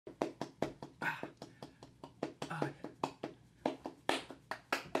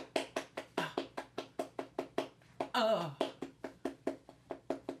Oh.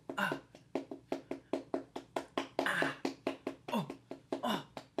 Ah. Ah. Oh. Oh.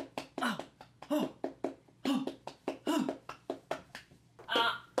 Oh. Oh. Oh. Oh.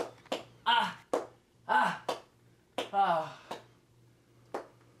 Ah. Ah. Ah. Ah.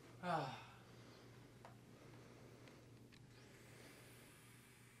 Ah.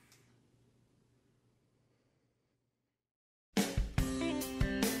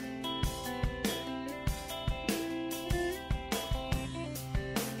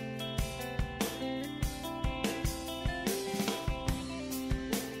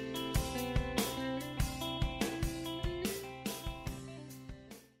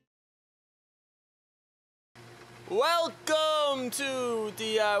 Welcome to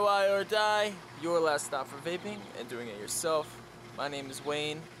DIY or Die, your last stop for vaping and doing it yourself. My name is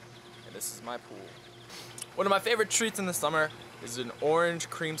Wayne, and this is my pool. One of my favorite treats in the summer is an orange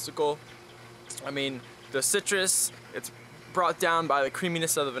creamsicle. I mean, the citrus, it's brought down by the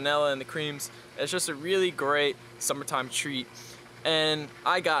creaminess of the vanilla and the creams. It's just a really great summertime treat. And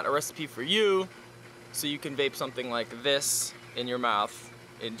I got a recipe for you so you can vape something like this in your mouth,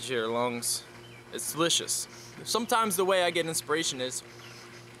 into your lungs. It's delicious. Sometimes the way I get inspiration is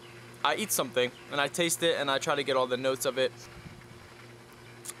I eat something and I taste it and I try to get all the notes of it.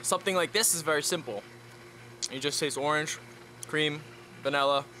 Something like this is very simple. You just taste orange, cream,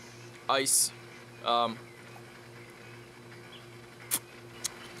 vanilla, ice.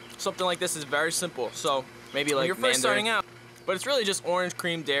 Something like this is very simple. So maybe like you're first starting out, but it's really just orange,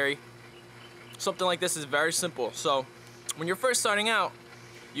 cream, dairy. Something like this is very simple. So when you're first starting out,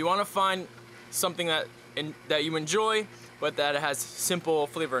 you want to find something that you enjoy, but that it has simple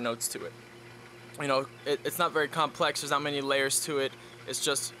flavor notes to it. You know, it's not very complex, there's not many layers to it. It's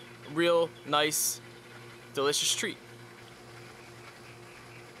just a real nice, delicious treat.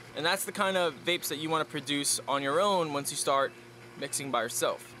 And that's the kind of vapes that you want to produce on your own once you start mixing by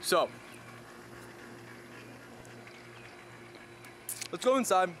yourself. So, let's go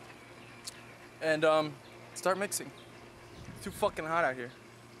inside and start mixing. It's too fucking hot out here.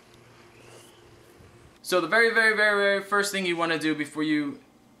 So the very first thing you want to do before you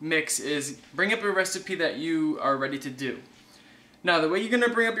mix is bring up your recipe that you are ready to do. Now the way you're going to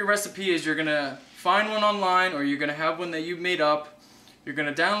bring up your recipe is you're going to find one online, or you're going to have one that you've made up. You're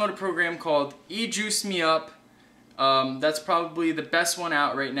going to download a program called Ejuice Me Up. That's probably the best one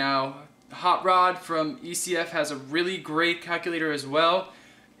out right now. Hot Rod from ECF has a really great calculator as well.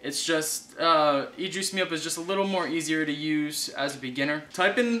 It's just, Ejuice Me Up is just a little more easier to use as a beginner.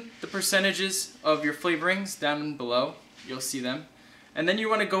 Type in the percentages of your flavorings down below. You'll see them. And then you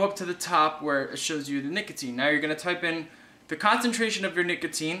want to go up to the top where it shows you the nicotine. Now you're going to type in the concentration of your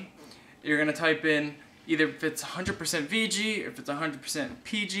nicotine. You're going to type in either if it's 100% VG, if it's 100%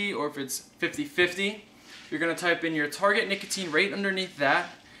 PG, or if it's 50-50. You're going to type in your target nicotine rate underneath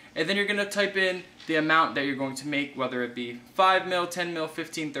that. And then you're going to type in the amount that you're going to make, whether it be 5 mil, 10 mil,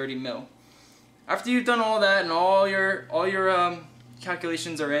 15, 30 mil. After you've done all that and all your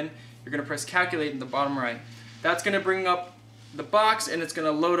calculations are in, you're going to press calculate in the bottom right. That's going to bring up the box and it's going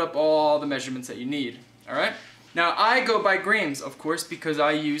to load up all the measurements that you need. Alright? Now I go by grams, of course, because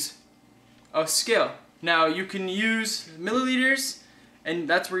I use a scale. Now you can use milliliters, and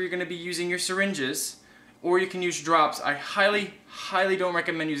that's where you're going to be using your syringes. Or you can use drops. I highly don't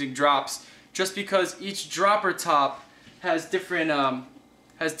recommend using drops, just because each dropper top has different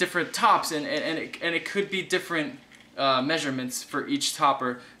tops, and it could be different measurements for each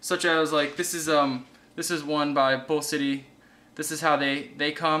topper. Such as like this is one by Bull City. This is how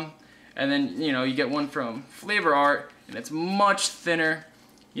they come, and then you get one from Flavor Art, and it's much thinner.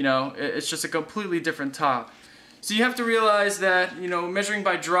 It's just a completely different top. So you have to realize that measuring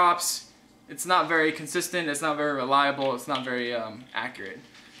by drops, it's not very consistent, it's not very reliable, it's not very accurate.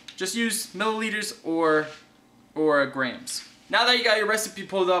 Just use milliliters or grams. Now that you got your recipe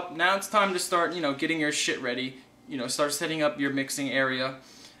pulled up, now it's time to start, getting your shit ready. Start setting up your mixing area.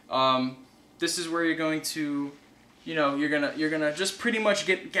 This is where you're going to, you're gonna just pretty much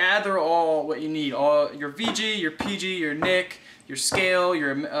gather all what you need, all your VG, your PG, your nic, your scale,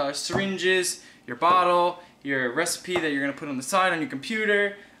 your syringes, your bottle, your recipe that you're gonna put on the side on your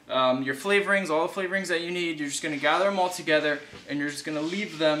computer. Your flavorings, all the flavorings that you need, you're just going to gather them all together, and you're just going to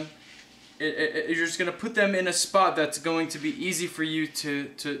leave them, you're just going to put them in a spot that's going to be easy for you to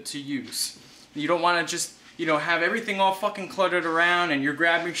use. You don't want to just, have everything all fucking cluttered around and you're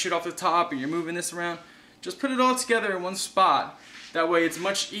grabbing shit off the top and you're moving this around. Just put it all together in one spot. That way it's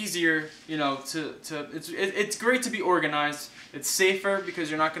much easier, it's great to be organized. It's safer because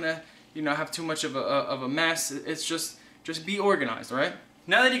you're not going to, have too much of a mess. It's just be organized, right?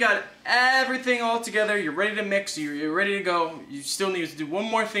 Now that you got everything all together, you're ready to mix, you're ready to go, you still need to do one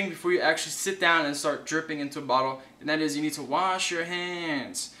more thing before you actually sit down and start dripping into a bottle, and that is you need to wash your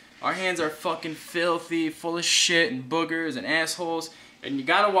hands. Our hands are fucking filthy, full of shit and boogers and assholes, and you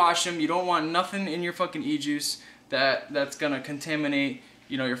gotta wash them. You don't want nothing in your fucking Ejuice that's gonna contaminate,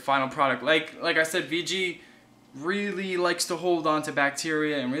 you know, your final product. Like I said, VG really likes to hold on to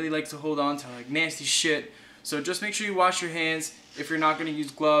bacteria and really likes to hold on to like nasty shit. So just make sure you wash your hands if you're not going to use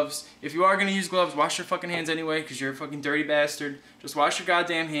gloves. If you are going to use gloves, wash your fucking hands anyway because you're a fucking dirty bastard. Just wash your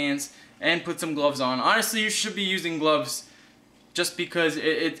goddamn hands and put some gloves on. Honestly, you should be using gloves just because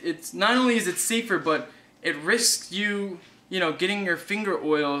it's not only is it safer, but it risks you, you know, getting your finger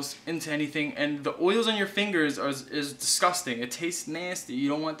oils into anything, and the oils on your fingers is disgusting. It tastes nasty. You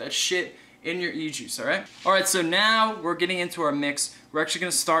don't want that shit in your Ejuice, alright? Alright, so now we're getting into our mix. We're actually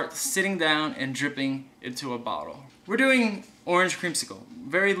going to start sitting down and dripping into a bottle. We're doing orange creamsicle.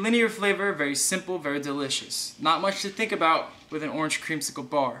 Very linear flavor, very simple, very delicious. Not much to think about with an orange creamsicle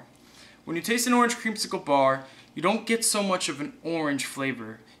bar. When you taste an orange creamsicle bar, you don't get so much of an orange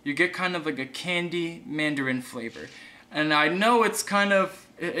flavor. You get kind of like a candy mandarin flavor. And I know it's kind of,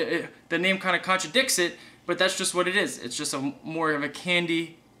 the name kind of contradicts it, but that's just what it is. It's just more of a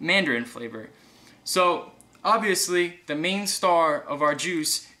candy mandarin flavor. So obviously the main star of our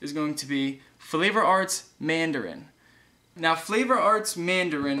juice is going to be Flavor Arts Mandarin. Now Flavor Arts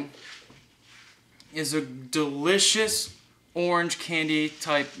Mandarin is a delicious orange candy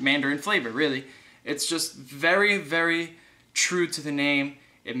type mandarin flavor, really. It's just very, very true to the name.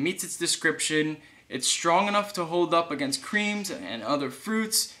 It meets its description. It's strong enough to hold up against creams and other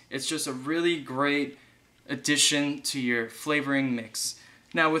fruits. It's just a really great addition to your flavoring mix.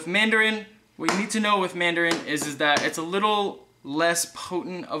 Now with Mandarin, what you need to know with Mandarin is that it's a little less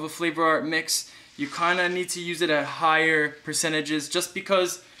potent of a flavor art mix. You kind of need to use it at higher percentages just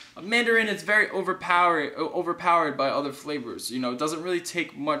because Mandarin is very overpowered by other flavors. You know, it doesn't really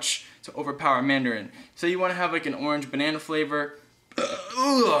take much to overpower Mandarin. So you want to have like an orange banana flavor.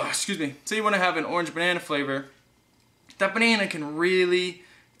 Excuse me. So you want to have an orange banana flavor. That banana can really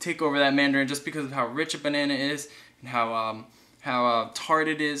take over that Mandarin just because of how rich a banana is and how tart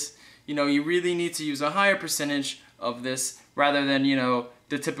it is. You know, you really need to use a higher percentage of this rather than, you know,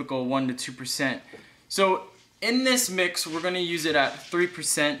 the typical 1 to 2%. So in this mix, we're going to use it at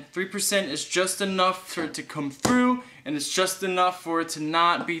 3%. 3% is just enough for it to come through, and it's just enough for it to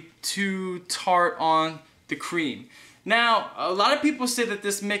not be too tart on the cream. Now, a lot of people say that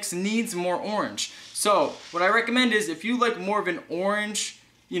this mix needs more orange. So what I recommend is if you like more of an orange,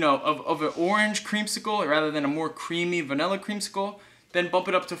 you know, of an orange creamsicle rather than a more creamy vanilla creamsicle, then bump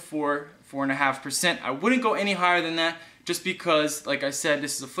it up to 4.5%. I wouldn't go any higher than that just because, like I said,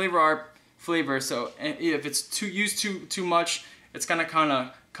 this is a flavor art flavor, so if it's too much, it's gonna kind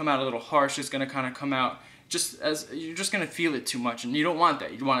of come out a little harsh. It's gonna kind of come out just as, you're just gonna feel it too much, and you don't want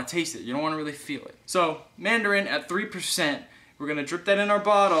that. You want to taste it. You don't want to really feel it. So Mandarin at 3%, we're gonna drip that in our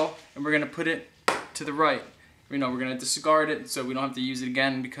bottle, and we're gonna put it to the right. You know, we're gonna discard it so we don't have to use it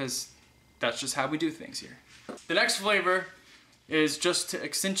again because that's just how we do things here. The next flavor is just to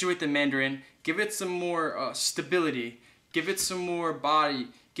accentuate the Mandarin, give it some more stability, give it some more body,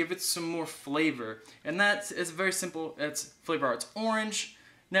 give it some more flavor, and it's very simple. It's Flavor Arts Orange.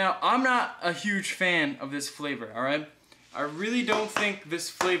 Now, I'm not a huge fan of this flavor, alright? I really don't think this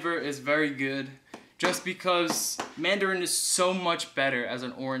flavor is very good just because Mandarin is so much better as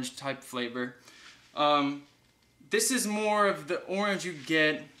an orange type flavor. This is more of the orange you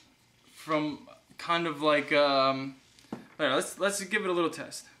get from kind of like, let's give it a little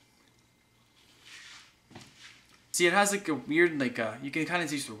test. See, it has like a weird, you can kind of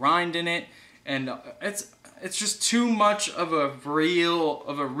taste the rind in it, and it's just too much of a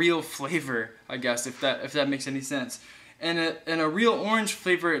real flavor, I guess, if that makes any sense. And a real orange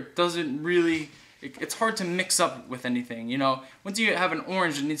flavor, it doesn't really, it's hard to mix up with anything, you know. Once you have an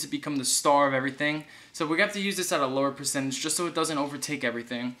orange, it needs to become the star of everything. So we have to use this at a lower percentage just so it doesn't overtake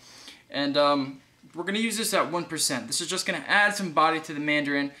everything. And we're going to use this at 1%. This is just going to add some body to the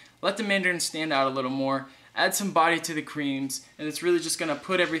Mandarin, let the Mandarin stand out a little more, add some body to the creams, and it's really just going to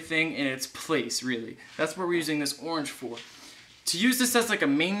put everything in its place, really. That's what we're using this orange for. To use this as like a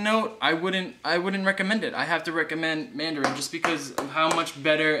main note, I wouldn't recommend it. I have to recommend Mandarin just because of how much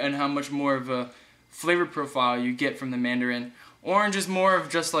better and how much more of a flavor profile you get from the Mandarin. Orange is more of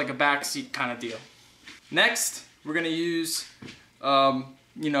just like a backseat kind of deal. Next, we're going to use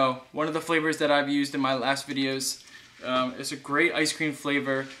you know, one of the flavors that I've used in my last videos. It's a great ice cream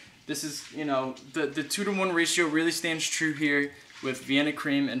flavor. This is, you know, the 2-to-1 ratio really stands true here with Vienna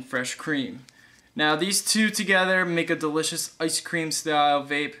cream and fresh cream. Now these two together make a delicious ice cream style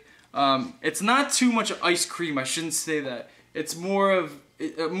vape. It's not too much ice cream, I shouldn't say that. It's more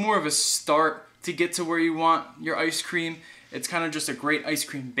of a start to get to where you want your ice cream. It's kind of just a great ice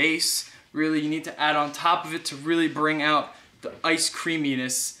cream base. Really, you need to add on top of it to really bring out the ice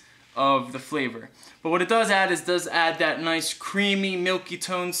creaminess of the flavor. But what it does add that nice creamy, milky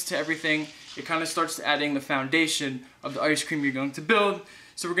tones to everything. It kind of starts adding the foundation of the ice cream you're going to build.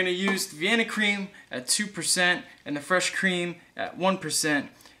 So we're going to use the Vienna cream at 2% and the fresh cream at 1%.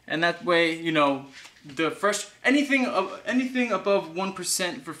 And that way, you know, the fresh, anything above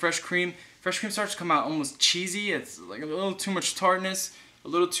 1% for fresh cream starts to come out almost cheesy. It's like a little too much tartness, a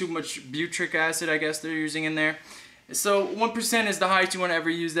little too much butyric acid, I guess they're using in there. So 1% is the highest you want to ever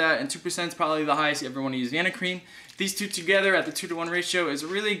use that, and 2% is probably the highest you ever want to use Vienna cream. These two together at the 2-to-1 ratio is a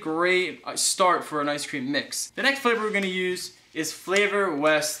really great start for an ice cream mix. The next flavor we're going to use is Flavor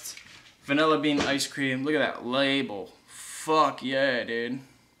West Vanilla Bean Ice Cream. Look at that label. Fuck yeah, dude.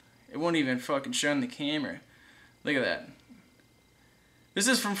 It won't even fucking show in the camera. Look at that. This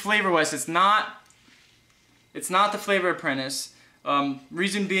is from Flavor West. It's not the Flavor Apprentice.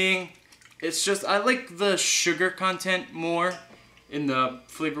 Reason being, it's just, I like the sugar content more in the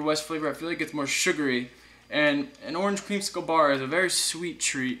Flavor West flavor. I feel like it's more sugary. And an orange creamsicle bar is a very sweet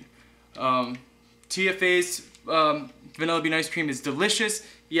treat. TFA's vanilla bean ice cream is delicious,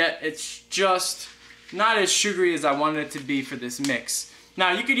 yet it's just not as sugary as I wanted it to be for this mix.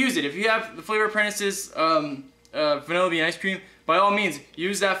 Now, you could use it. If you have the Flavor Apprentice's vanilla bean ice cream, by all means,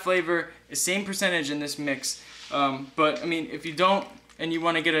 use that flavor, the same percentage in this mix. But, I mean, if you don't, and you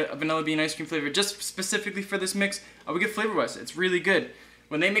want to get a vanilla bean ice cream flavor just specifically for this mix, I would get Flavor West. It's really good.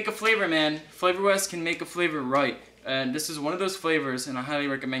 When they make a flavor, man, Flavor West can make a flavor right. And this is one of those flavors, and I highly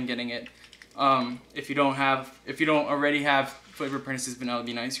recommend getting it if you don't already have Flavor Apprentice's vanilla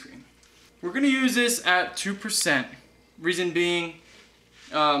bean ice cream. We're gonna use this at 2%. Reason being,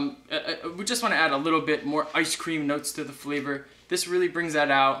 we just want to add a little bit more ice cream notes to the flavor. This really brings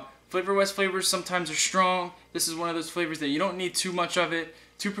that out. Flavor West flavors sometimes are strong. This is one of those flavors that you don't need too much of it.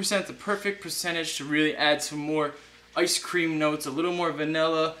 2% is the perfect percentage to really add some more ice cream notes, a little more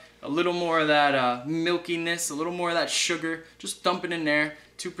vanilla, a little more of that milkiness, a little more of that sugar. Just dump it in there.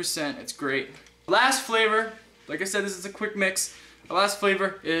 2%, it's great. Last flavor, like I said, this is a quick mix. The last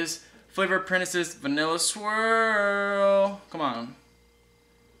flavor is Flavor Apprentice's Vanilla Swirl. Come on.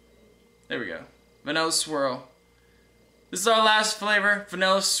 There we go. Vanilla Swirl. This is our last flavor,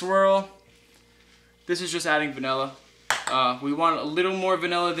 Vanilla Swirl. This is just adding vanilla. We want a little more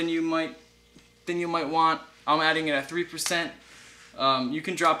vanilla than you might want. I'm adding it at 3%. You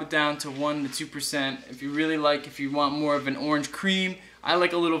can drop it down to 1 to 2% if you really like. If you want more of an orange cream, I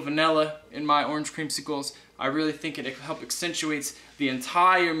like a little vanilla in my orange creamsicles. I really think it helps accentuate the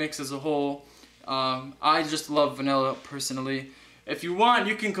entire mix as a whole. I just love vanilla personally. If you want,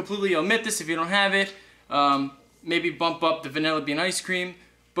 you can completely omit this if you don't have it. Maybe bump up the vanilla bean ice cream.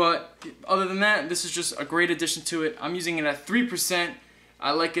 But other than that, this is just a great addition to it. I'm using it at 3%.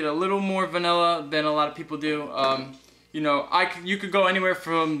 I like it a little more vanilla than a lot of people do. You know, you could go anywhere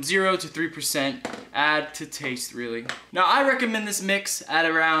from 0 to 3%. Add to taste, really. Now, I recommend this mix at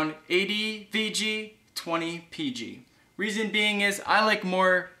around 80 VG, 20 PG. Reason being is I like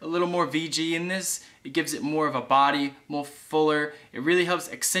a little more VG in this. It gives it more of a body, more fuller. It really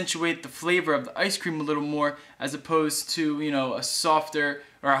helps accentuate the flavor of the ice cream a little more, as opposed to, you know, a softer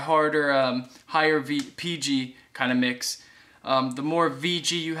or a harder, higher PG kind of mix. The more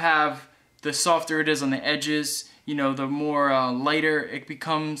VG you have, the softer it is on the edges. You know, the more lighter it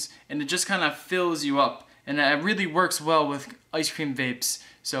becomes, and it just kind of fills you up. And it really works well with ice cream vapes.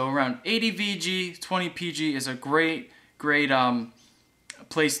 So around 80 VG, 20 PG is a great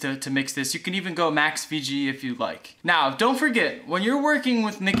place to mix this. You can even go max VG if you like. Now, don't forget, when you're working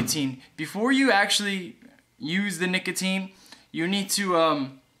with nicotine, before you actually use the nicotine, you need to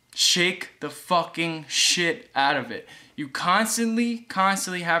shake the fucking shit out of it. You constantly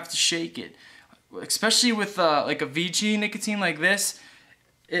have to shake it. Especially with like a VG nicotine like this,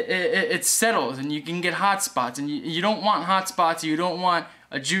 it settles and you can get hot spots, and you don't want hot spots. You don't want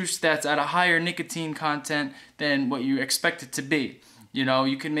a juice that's at a higher nicotine content than what you expect it to be. You know,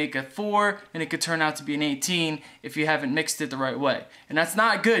 you can make a 4 and it could turn out to be an 18 if you haven't mixed it the right way. And that's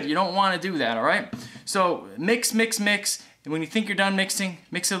not good. You don't want to do that, all right? So mix. And when you think you're done mixing,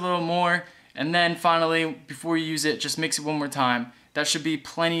 mix it a little more. And then finally, before you use it, just mix it one more time. That should be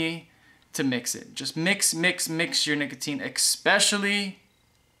plenty to mix it. Just mix your nicotine, especially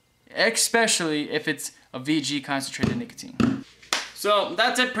if it's a VG concentrated nicotine. So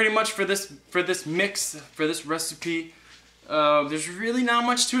that's it pretty much for this mix, for this recipe. There's really not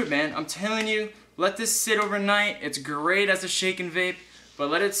much to it, man. I'm telling you, let this sit overnight. It's great as a shake and vape, but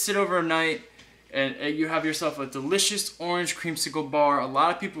let it sit overnight and you have yourself a delicious orange creamsicle bar. A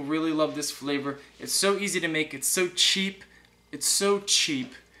lot of people really love this flavor. It's so easy to make. It's so cheap. It's so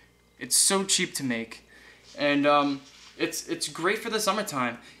cheap. It's so cheap to make. And it's great for the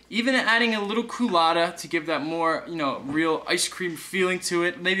summertime. Even adding a little culotta to give that more, you know, real ice cream feeling to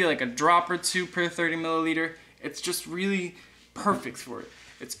it, maybe like a drop or two per 30 milliliter. It's just really perfect for it.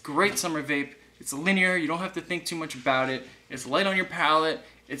 It's great summer vape. It's linear. You don't have to think too much about it. It's light on your palate.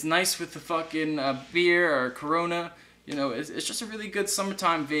 It's nice with the fucking beer or Corona. You know, it's just a really good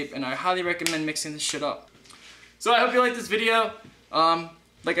summertime vape, and I highly recommend mixing this shit up. So I hope you liked this video.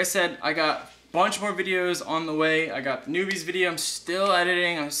 Like I said, I got bunch more videos on the way. I got the newbies video. I'm still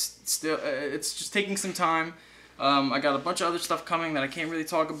editing. It's just taking some time. I got a bunch of other stuff coming that I can't really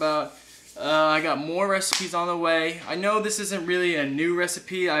talk about. I got more recipes on the way. I know this isn't really a new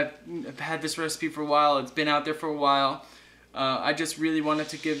recipe. I've had this recipe for a while. It's been out there for a while. I just really wanted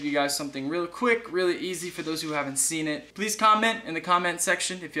to give you guys something real quick, really easy for those who haven't seen it. Please comment in the comment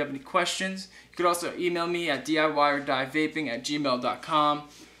section if you have any questions. You could also email me at DIYOrDieVaping@gmail.com.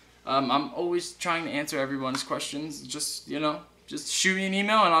 I'm always trying to answer everyone's questions. Just, you know, just shoot me an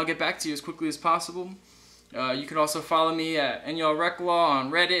email and I'll get back to you as quickly as possible. You can also follow me at NYLReclaw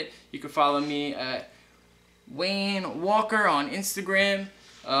on Reddit. You can follow me at Wayne Walker on Instagram.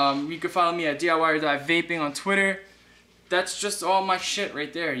 You can follow me at DIYOrDieVaping on Twitter. That's just all my shit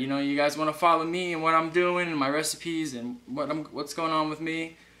right there. You know, you guys want to follow me and what I'm doing and my recipes and what's going on with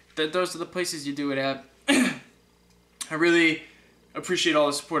me. Those are the places you do it at. I really appreciate all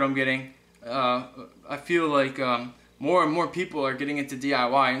the support I'm getting. I feel like more and more people are getting into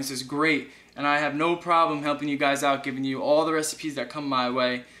DIY, and this is great. And I have no problem helping you guys out, giving you all the recipes that come my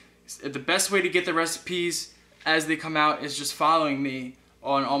way. The best way to get the recipes as they come out is just following me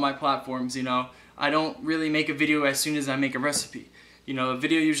on all my platforms. You know, I don't really make a video as soon as I make a recipe. You know, a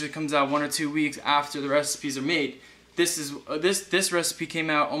video usually comes out 1 or 2 weeks after the recipes are made. This recipe came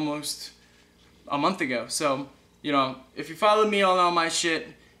out almost a month ago. So, you know, if you follow me on all my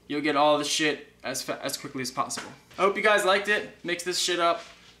shit, you'll get all the shit as quickly as possible. I hope you guys liked it. Mix this shit up.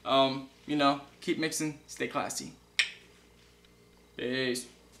 You know, keep mixing, stay classy. Peace.